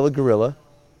McGilla Gorilla.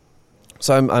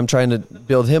 So I'm trying to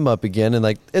build him up again, and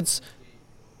like it's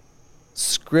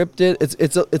scripted.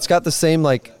 It's got the same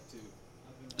like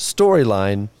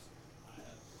storyline,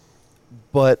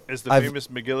 but Is the famous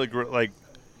McGilla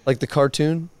like the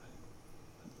cartoon.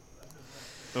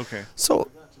 Okay. So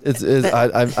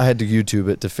I had to YouTube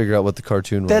it to figure out what the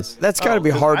cartoon was. that's got to be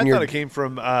hard. I in your, thought it came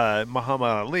from Muhammad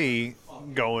Ali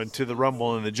going to the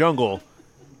Rumble in the jungle.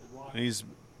 He's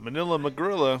Manila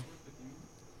McGorilla,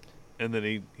 and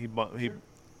then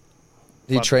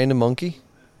he trained a monkey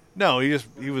no, he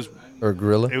was or a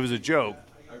gorilla. it was a joke.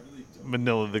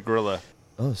 Manila the gorilla.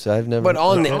 Oh, so I've never. But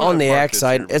on the act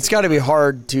side, it's got to be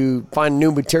hard to find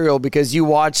new material because you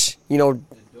watch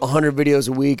 100 videos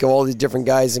a week of all these different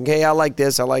guys and hey, I like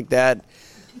this, I like that,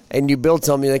 and you build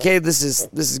something you're like, hey, this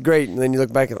is great, and then you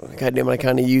look back and like, God damn, I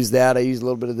kind of use that, I use a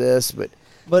little bit of this, but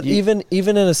even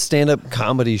in a stand-up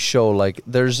comedy show, like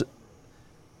there's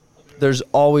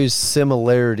always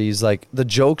similarities. Like the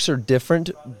jokes are different,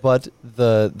 but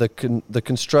the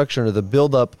construction or the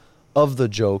build-up of the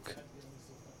joke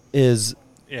is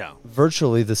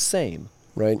virtually the same.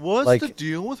 right. What's Like- the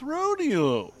deal with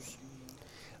rodeos?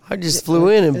 I just flew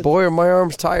in and boy, are my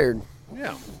arms tired.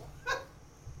 Yeah.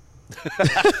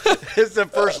 It's the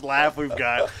first laugh we've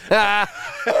got.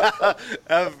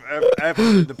 Ever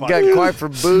in the podcast. Got quiet for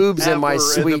boobs and my Ever in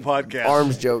the sweet podcast.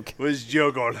 arms joke. Was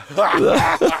Joe going?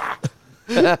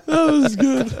 That was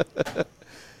good.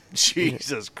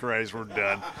 Jesus Christ, we're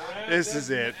done. This is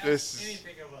it.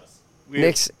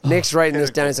 Nick's writing this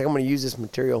down. He's like, I'm going to use this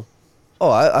material.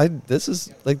 Oh, this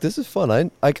is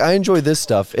fun. I enjoy this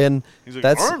stuff, and He's like,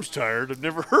 that's arms tired. I've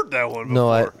never heard that one before.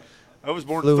 No, I was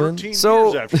born flew in. 13 years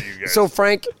So, after you guys. so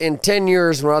Frank, in 10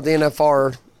 years, we're at the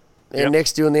NFR, and Yep.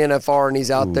 Nick's doing the NFR, and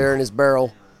he's out there in his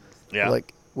barrel. yeah,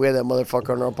 Like, we had that motherfucker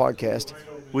on our podcast.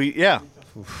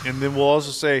 and then we'll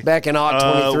also say Back in August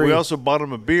 23. we also bought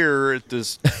him a beer at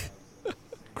this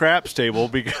craps table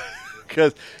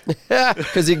because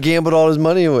he gambled all his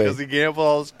money away. he gambled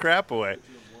all his crap away.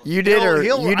 You did, or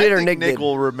you I did, or think Nick Nick did.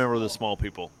 will remember the small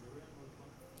people.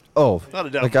 Oh, Not a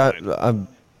doubt like in my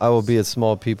I will be at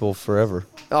small people forever.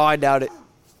 Oh, I doubt it.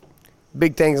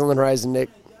 Big things on the horizon, Nick.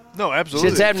 No, absolutely.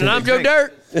 Shit's happening. I'm Joe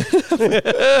Dirt.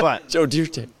 But Joe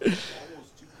Dirt.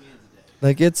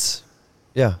 Like it's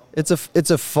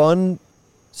a fun,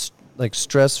 like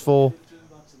stressful,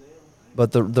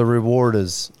 but the reward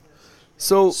is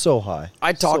so high.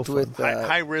 I talked So with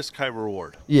high risk, high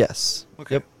reward. Yes.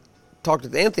 Okay. Yep. talked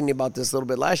with Anthony about this a little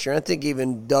bit last year. I think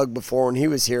even Doug before when he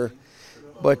was here.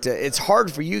 But it's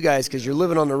hard for you guys because you're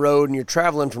living on the road and you're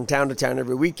traveling from town to town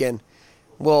every weekend.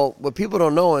 Well, what people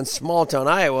don't know in small town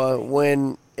Iowa,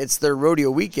 when it's their rodeo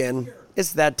weekend,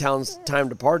 it's that town's time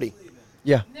to party.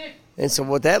 Yeah. And so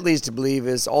what that leads to believe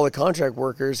is all the contract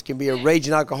workers can be a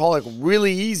raging alcoholic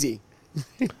really easy.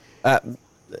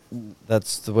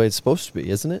 That's the way it's supposed to be,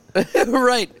 isn't it?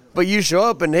 Right. But you show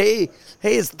up and, hey,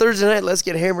 it's Thursday night. Let's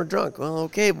get hammered drunk. Well,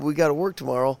 okay, but we got to work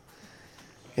tomorrow.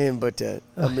 And I mean,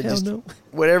 hell just no.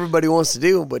 what everybody wants to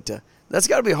do. But that's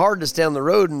got to be hard to stay on the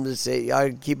road and just say,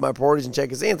 I keep my priorities in check.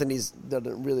 Because Anthony's done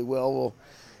it really well.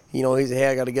 Well, he's hey,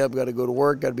 I got to get up, got to go to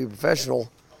work, got to be professional.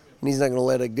 And he's not going to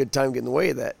let a good time get in the way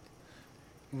of that.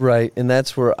 Right, and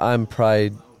that's where I'm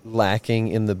probably lacking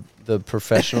in the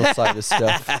professional side of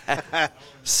stuff.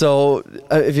 So,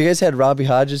 have you guys had Robbie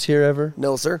Hodges here ever?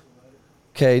 No, sir.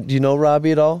 Okay, do you know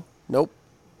Robbie at all? Nope.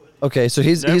 Okay, so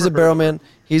he's Never a heard barrel of man.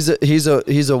 He's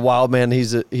a wild man.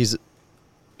 He's a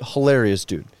hilarious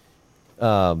dude.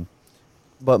 But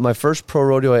my first pro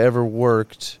rodeo I ever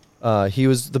worked, he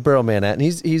was the barrel man at, and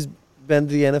he's been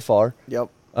to the NFR. Yep.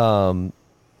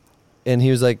 And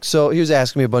he was like, so he was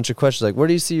asking me a bunch of questions, like, where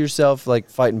do you see yourself, like,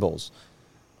 fighting bulls?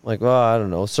 I'm like, well, I don't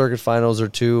know, circuit finals or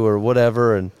two or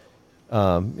whatever. And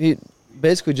he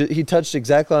basically he touched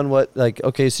exactly on what, like,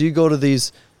 okay, so you go to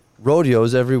these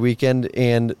rodeos every weekend,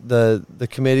 and the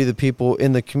committee, the people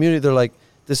in the community, they're like,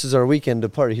 this is our weekend to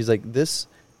party. He's like,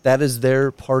 that is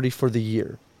their party for the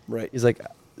year. Right. He's like,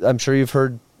 I'm sure you've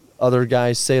heard other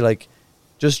guys say, like,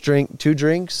 just drink 2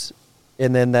 drinks,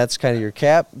 and then that's kind of your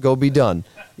cap. Go be done.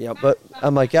 Yep. But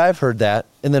I'm like, yeah, I've heard that.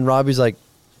 And then Robbie's like,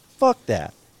 fuck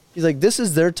that. He's like, this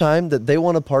is their time that they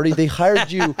want to party. They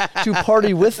hired you to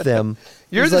party with them.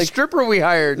 You're He's the like, stripper we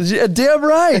hired. yeah, damn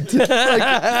right.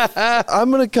 Like,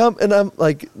 I'm going to come, and I'm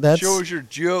like, that's... Show us your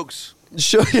jokes.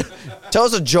 Tell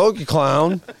us a joke, you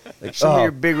clown. Like, Show me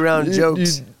your big round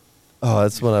jokes.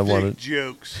 that's what I Big wanted.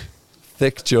 jokes.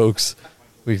 Thick jokes.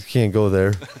 We can't go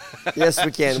there. Yes,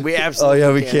 we can. We Oh, absolutely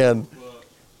yeah, we can.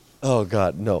 Oh,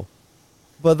 God, no.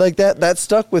 But, like, that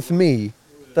stuck with me,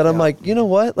 that I'm like, you know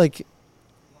what? Like,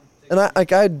 and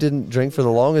I didn't drink for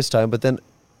the longest time, but then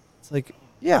it's like,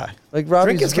 yeah. Like,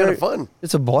 Robbie's Drinking's kind of fun.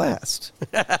 It's a blast.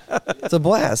 It's a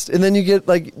blast. And then you get,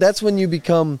 like, that's when you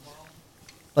become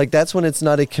like that's when it's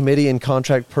not a committee and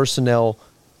contract personnel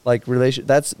like relation.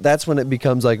 That's when it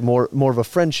becomes like more of a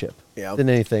friendship than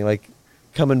anything. Like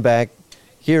coming back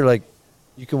here, like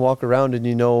you can walk around and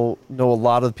you know a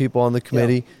lot of the people on the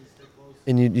committee,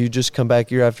 and you just come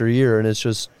back year after year, and it's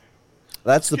just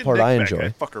that's the part I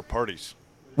enjoy. Fucker parties.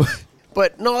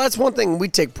 But no, that's one thing we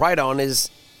take pride on is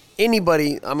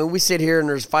anybody. I mean, we sit here and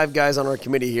there's 5 guys on our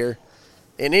committee here,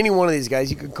 and any one of these guys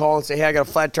you can call and say, "Hey, I got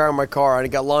a flat tire on my car. I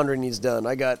got laundry needs done.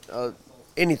 I got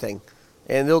anything,"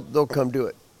 and they'll come do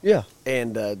it. Yeah,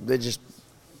 and they just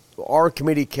our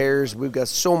committee cares. We've got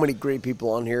so many great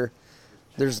people on here.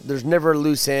 There's never a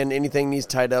loose end. Anything needs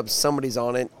tied up, somebody's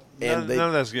on it. And none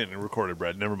of that's getting recorded,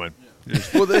 Brad. Never mind.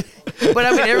 But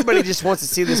I mean, everybody just wants to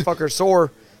see this fucker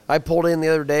soar. I pulled in the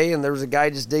other day, and there was a guy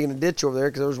just digging a ditch over there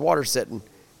because there was water sitting. I'm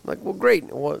like, well, great.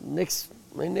 Well, Nick's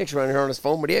running here on his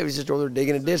phone, but yeah, he was just over there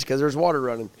digging a ditch because there's water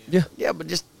running. Yeah, but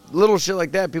just little shit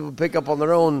like that, people pick up on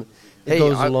their own. It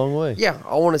goes a long way. Yeah,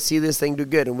 I want to see this thing do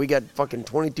good, and we got fucking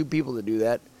 22 people to do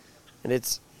that, and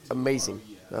it's amazing.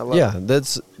 I love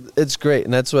it. It's great,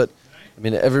 and that's what I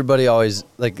mean. Everybody always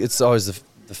like it's always the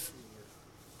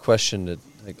question that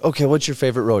like, okay, what's your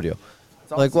favorite rodeo?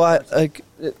 Like, well,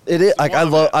 it is like I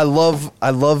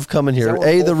love coming here.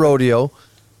 The rodeo,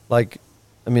 like,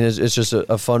 I mean, it's just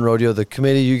a fun rodeo. The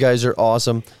committee, you guys are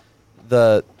awesome.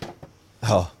 It's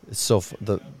so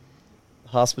the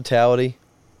hospitality,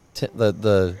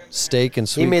 the steak and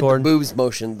sweet corn. He made the boobs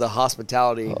motion. The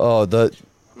hospitality. Oh, the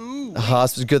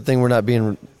good thing we're not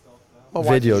being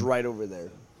videoed. Is right over there.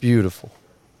 Beautiful.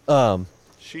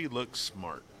 She looks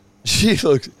smart. She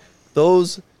looks.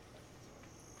 Those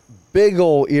big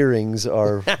old earrings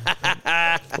are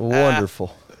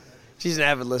wonderful. She's an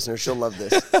avid listener. She'll love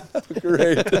this.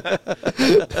 Great.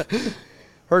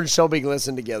 Her and Shelby can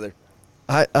listen together.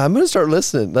 I'm gonna start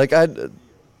listening. Like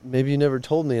maybe you never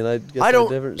told me, and I guess I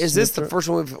don't. Never is this the first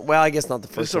one? Well, I guess not the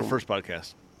first. This is our first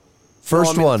podcast.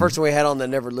 First one. The first one we had on that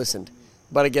never listened,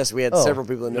 but I guess we had several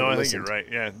people that never listened. No, I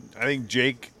think you're right. Yeah, I think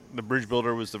Jake, the bridge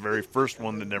builder, was the very first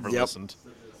one that never listened.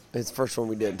 It's the first one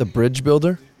we did. The bridge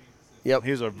builder. Yep.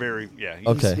 He's a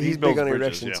He's big on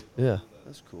erections. Yeah,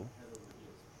 that's cool.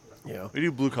 Yeah. We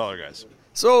do blue collar guys.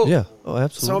 So absolutely.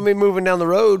 So I mean, moving down the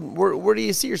road, where do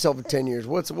you see yourself in 10 years?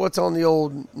 What's on the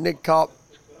old Nick Cop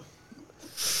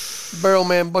barrel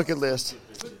man bucket list?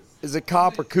 Is it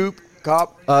cop or coop?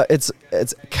 Cop? It's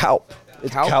Caup.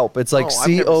 It's Caup. It's like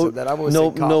C-O.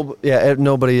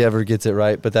 Nobody ever gets it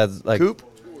right, but that's like coop.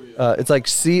 It's like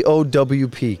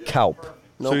C-O-W-P. Caup.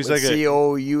 No, so he's like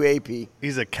C-O-U-A-P.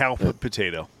 He's a cowp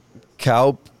potato.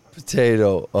 Caup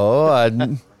potato. Oh,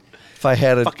 if I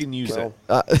had a fucking use it.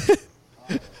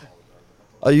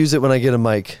 I'll use it when I get a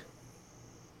mic.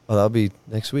 Oh, that'll be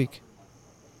next week.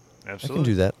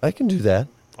 Absolutely. I can do that.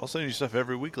 I'll send you stuff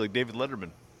every week like David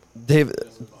Letterman. David,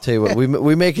 tell you what,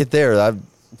 we make it there. I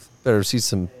better see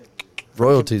some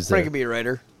royalties there. Frank could be a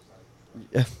writer.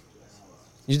 Yeah.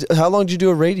 How long did you do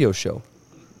a radio show?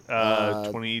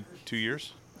 22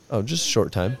 years. Oh, just a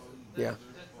short time. Yeah.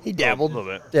 He dabbled. A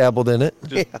little bit. Dabbled in it.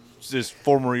 Just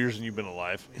 4 more years than you've been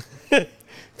alive.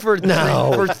 for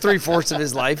 3/4 of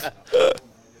his life.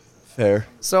 Fair.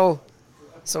 So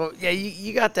yeah,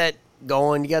 you got that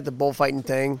going. You got the bullfighting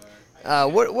thing.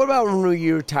 What about when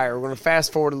you retire? We're going to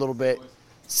fast forward a little bit.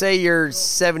 Say you're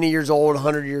 70 years old,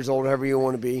 100 years old, however you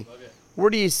want to be. Where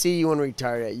do you see you want to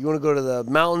retire at? You want to go to the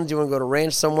mountains? You want to go to a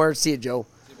ranch somewhere? See it, Joe.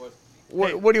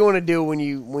 What do you want to do when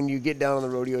you get down on the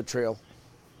rodeo trail?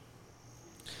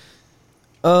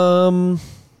 By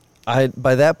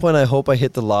that point, I hope I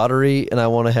hit the lottery, and I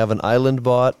want to have an island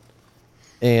bought,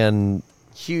 and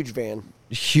huge van.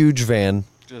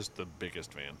 Just the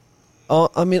biggest van.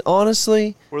 I mean,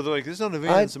 honestly, where they're like, "This is not a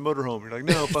van; it's a motorhome." You're like,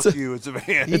 "No, fuck you, it's a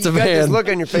van." It's a van. You got this look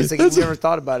on your face like you never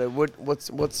thought about it.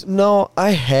 What's? No,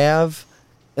 I have,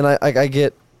 and I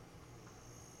get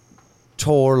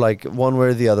tore like one way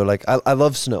or the other. Like I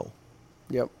love snow.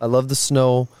 Yep. I love the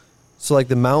snow. So like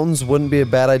the mountains wouldn't be a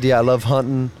bad idea. I love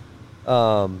hunting.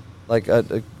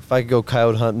 If I could go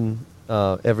coyote hunting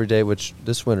every day, which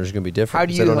this winter is going to be different. How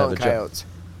do you hunt coyotes?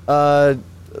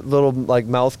 Little like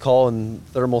mouth call and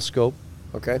thermal scope.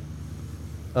 Okay.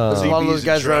 There's a lot of those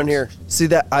guys around here. See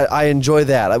that I enjoy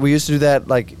that. We used to do that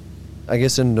like I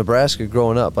guess in Nebraska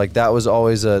growing up. Like that was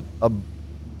always a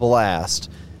blast,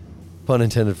 pun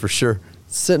intended for sure.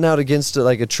 Sitting out against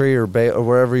like a tree or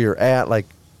wherever you're at, like,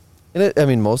 and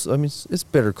it's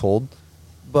bitter cold,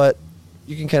 but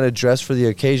you can kind of dress for the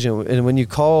occasion. And when you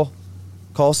call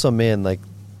some in, like,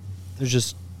 there's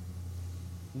just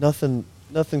nothing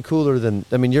cooler than,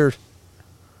 I mean, you're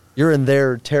in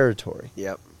their territory.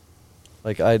 Yep.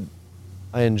 Like I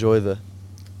enjoy the.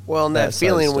 Well, and that side of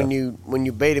feeling stuff. when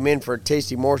you bait him in for a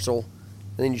tasty morsel,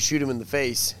 and then you shoot him in the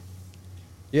face.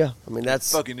 Yeah. I mean, that's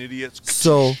Fucking idiots.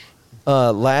 So,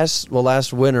 last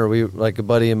winter, we like a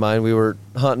buddy of mine, we were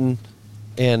hunting,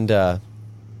 and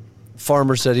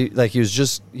farmer said he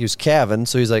was calving,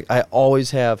 so he's like, I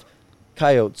always have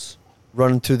coyotes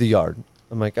running through the yard.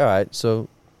 I'm like, all right, so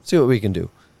see what we can do.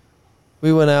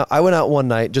 I went out one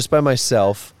night just by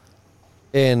myself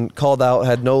and called out,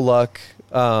 had no luck.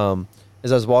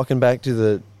 As I was walking back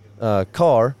to the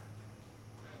car,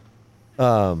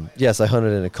 yes, I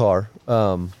hunted in a car.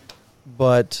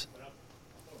 But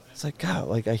it's like, God,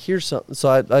 like I hear something. So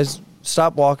I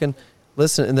stopped walking,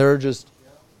 listen, and there were just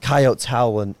coyotes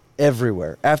howling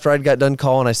everywhere. After I'd got done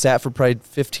calling, I sat for probably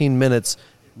 15 minutes.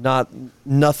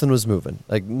 Nothing was moving,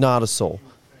 like not a soul.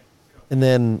 And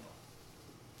then,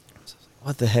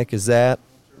 what the heck is that?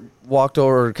 Walked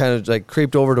over, kind of like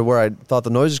creeped over to where I thought the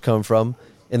noise was coming from,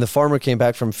 and the farmer came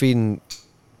back from feeding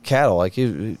cattle. Like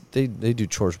they do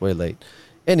chores way late.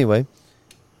 Anyway,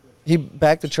 he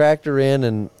backed the tractor in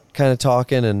and kind of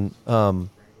talking, and I'm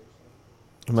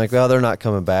like, well, they're not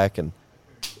coming back, and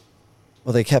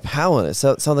well, they kept howling. It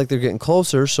sounded like they're getting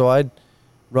closer, so I'd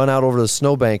run out over the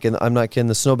snowbank, and I'm not kidding.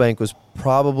 The snowbank was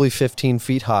probably 15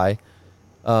 feet high,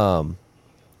 and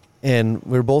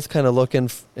we were both kind of looking,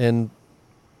 and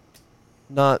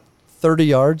not 30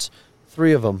 yards,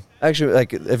 3 of them. Actually,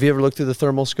 like, have you ever looked through the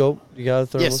thermal scope? You got a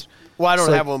thermal? yes. Well, I don't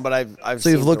So, have one, but I've So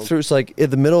seen you've looked them. through. It's like in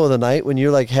the middle of the night when you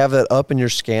like have that up and you're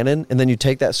scanning, and then you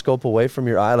take that scope away from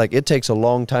your eye. Like it takes a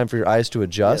long time for your eyes to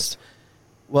adjust. Yes.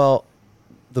 Well,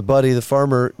 the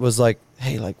farmer was like,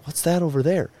 "Hey, like what's that over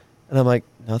there?" And I'm like,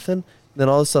 "Nothing." And then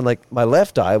all of a sudden, like my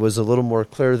left eye was a little more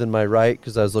clear than my right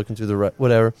because I was looking through the right,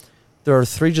 whatever. There are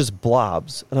 3 just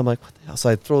blobs, and I'm like, "What the hell?" So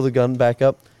I throw the gun back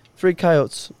up. 3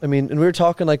 coyotes. I mean, and we were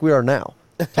talking like we are now,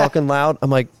 talking loud. I'm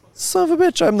like, "Son of a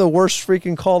bitch, I'm the worst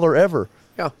freaking caller ever."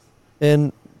 Yeah.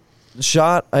 And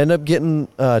shot, I ended up getting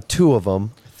 2 of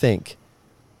them, I think.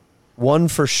 One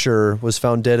for sure was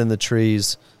found dead in the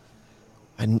trees.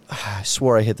 I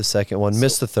swore I hit the second one,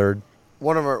 missed the third.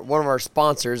 One of our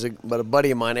sponsors, but a buddy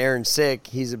of mine, Aaron Sick,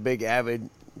 he's a big avid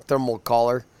thermal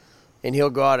caller, and he'll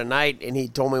go out at night. And he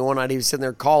told me one night he was sitting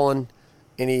there calling,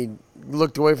 and he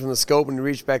looked away from the scope and he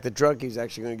reached back the truck. He was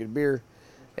actually going to get a beer,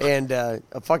 and a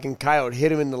fucking coyote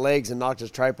hit him in the legs and knocked his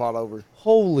tripod over.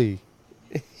 Holy.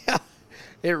 Yeah,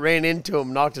 it ran into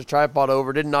him, knocked his tripod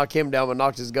over. Didn't knock him down, but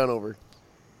knocked his gun over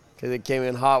because it came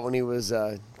in hot when he was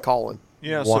calling.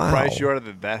 Yeah, Wow. surprised you are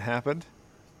that happened.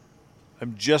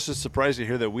 I'm just as surprised to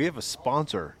hear that we have a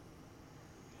sponsor.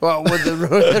 Well, with the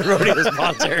rodeo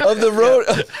sponsor. Of the road.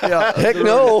 Yeah. Heck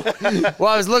no. Well,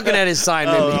 I was looking at his sign,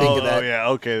 made me think of that. Oh, yeah,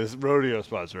 okay, this rodeo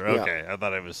sponsor. Yeah. Okay, I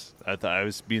thought I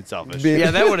was being selfish.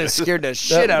 Yeah, that would have scared the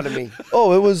shit out of me.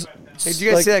 Oh, it was. Hey, did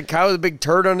you guys see that cow with a big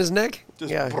turd on his neck?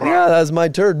 Just Yeah. Yeah, that was my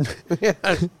turd. Yeah.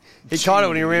 He caught it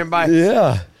when he ran by.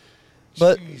 Yeah.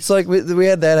 But it's like we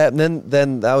had that happen.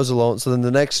 Then I was alone. So then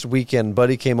the next weekend,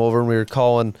 buddy came over and we were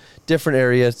calling different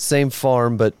area, same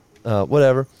farm, but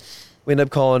whatever. We ended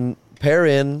up calling pair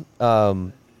in.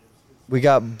 We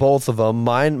got both of them.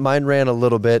 Mine ran a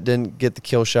little bit, didn't get the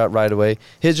kill shot right away.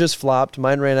 His just flopped.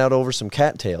 Mine ran out over some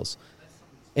cattails.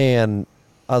 And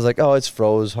I was like, oh, it's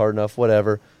froze hard enough,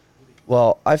 whatever.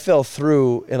 Well, I fell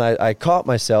through and I caught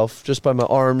myself just by my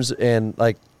arms, and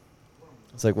like,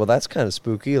 it's like, well, that's kind of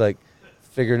spooky. Like,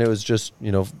 figuring it was just,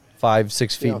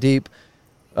 5-6 feet deep.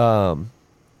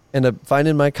 Ended up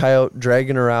finding my coyote,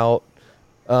 dragging her out.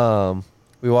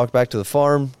 We walked back to the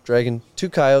farm, dragging 2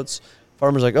 coyotes.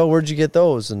 Farmer's like, oh, where'd you get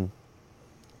those? And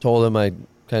told him, I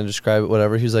kind of described it,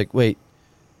 whatever. He was like, wait,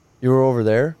 you were over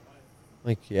there? I'm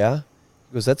like, yeah.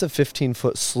 He goes, that's a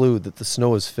 15-foot slough that the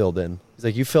snow is filled in. He's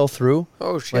like, you fell through?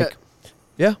 Oh, shit. Like,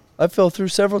 yeah, I fell through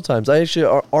several times. I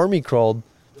actually army crawled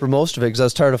for most of it because I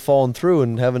was tired of falling through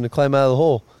and having to climb out of the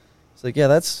hole. It's like, yeah,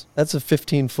 that's a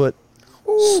 15-foot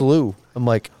slough. I'm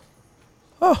like,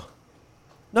 oh,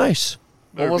 nice.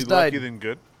 Better Almost be lucky died. than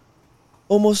good.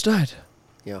 Almost died.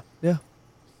 Yeah. Yeah.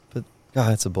 But,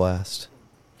 God, it's a blast.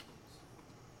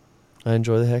 I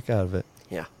enjoy the heck out of it.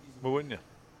 Yeah. But wouldn't you?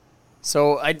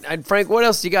 So, Frank, what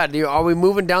else you got? Are we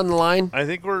moving down the line? I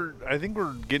think we're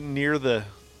getting near the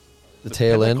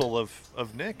tail end. pinnacle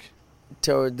of Nick.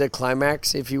 To the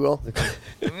climax, if you will?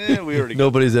 We already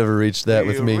Nobody's ever reached that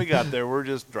with me. We got there. We're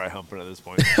just dry humping at this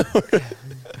point.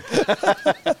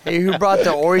 Hey, who brought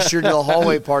the oyster to the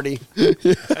hallway party?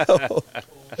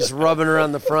 Just rubbing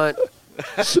around the front.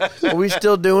 Are we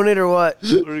still doing it or what?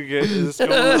 Is this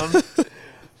going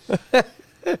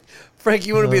on? Frank,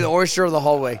 you want to be the oyster of the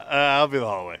hallway? I'll be the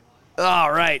hallway.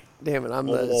 All right. Damn it. I'm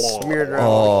the smeared around.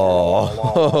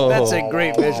 Oh, That's a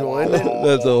great visual, isn't it?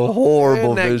 that's a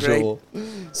horrible Isn't that visual.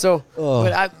 So,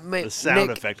 but The sound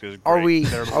Nick, effect is great. are we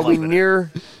They're are we loving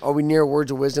it. near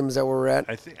words of wisdom? Is that where we're at?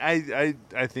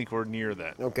 I think we're near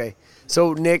that. Okay.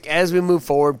 So Nick, as we move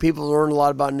forward, people learn a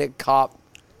lot about Nick Kopp,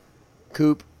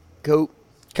 Coop.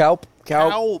 Kaup.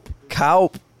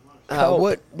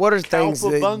 What are things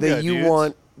that Cowabunga, you dudes.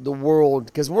 want the world?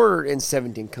 Because we're in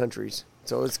 17 countries,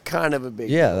 so it's kind of a big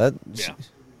Yeah, deal.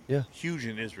 yeah. Huge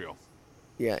in Israel.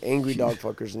 Yeah, angry dog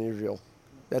fuckers in Israel.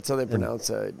 That's how they pronounce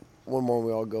it. One more and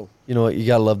we all go. You know what? You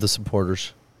gotta love the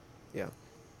supporters. Yeah.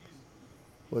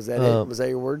 Was that it? Was that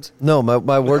your words? No, my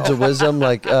words of wisdom,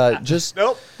 like just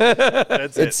Nope.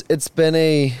 That's it. it's been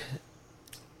a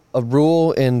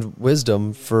rule and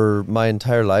wisdom for my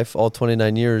entire life, all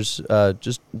 29 years.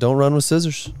 Just don't run with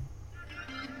scissors.